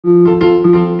I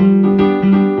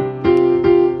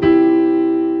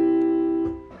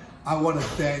want to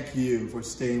thank you for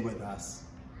staying with us.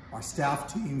 Our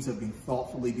staff teams have been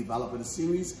thoughtfully developing a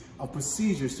series of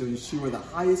procedures to ensure the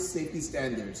highest safety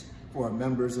standards for our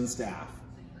members and staff.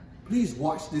 Please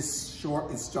watch this short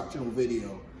instructional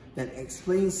video that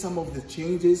explains some of the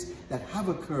changes that have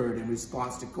occurred in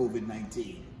response to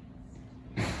COVID-19.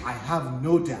 I have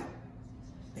no doubt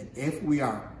that if we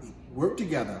work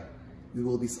together, we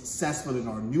will be successful in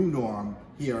our new norm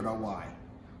here at Y.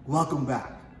 Welcome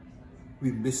back.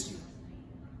 We missed you.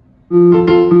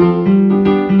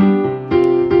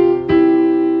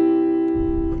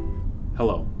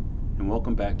 Hello, and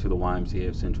welcome back to the YMCA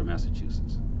of Central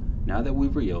Massachusetts. Now that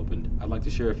we've reopened, I'd like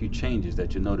to share a few changes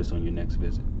that you'll notice on your next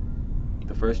visit.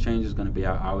 The first change is going to be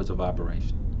our hours of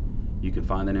operation. You can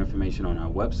find that information on our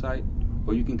website,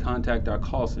 or you can contact our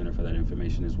call center for that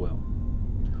information as well.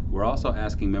 We're also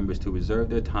asking members to reserve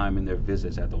their time in their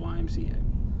visits at the YMCA.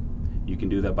 You can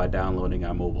do that by downloading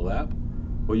our mobile app,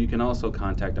 or you can also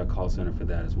contact our call center for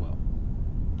that as well.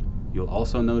 You'll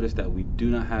also notice that we do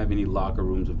not have any locker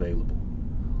rooms available.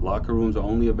 Locker rooms are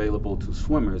only available to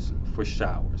swimmers for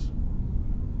showers.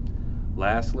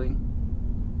 Lastly,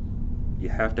 you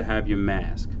have to have your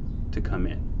mask to come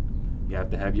in. You have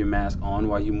to have your mask on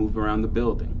while you move around the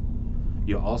building.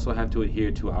 You'll also have to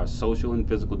adhere to our social and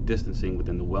physical distancing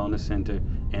within the Wellness Center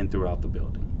and throughout the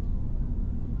building.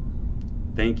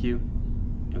 Thank you,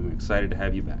 and we're excited to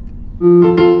have you back. Good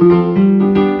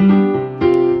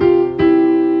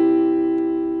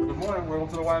morning, welcome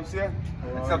to the YMCA.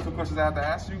 Except two questions I have to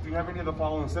ask you. Do you have any of the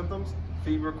following symptoms?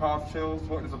 Fever, cough, chills,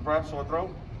 shortness of breath, sore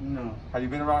throat? No. Have you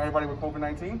been around anybody with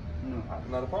COVID-19? No.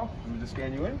 Not a problem. Let me just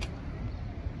scan you in.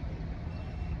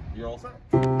 You're all set.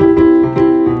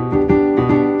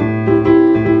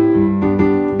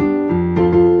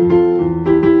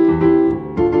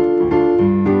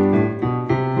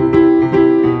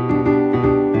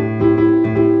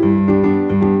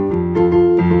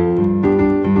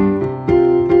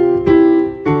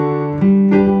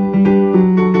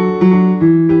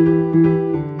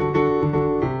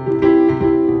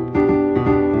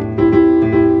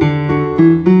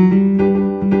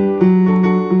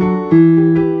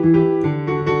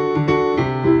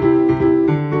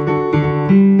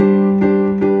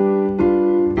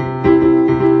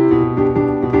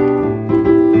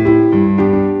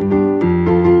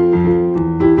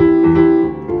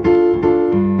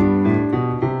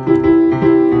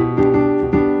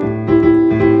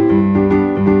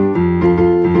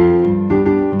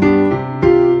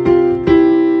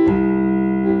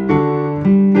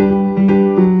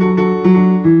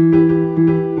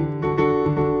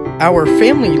 Our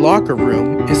family locker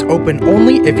room is open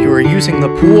only if you are using the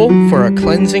pool for a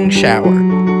cleansing shower.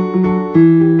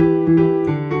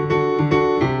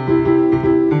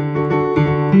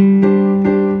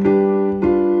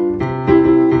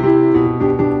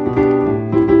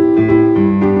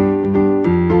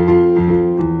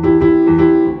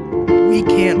 We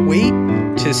can't wait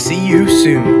to see you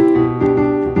soon.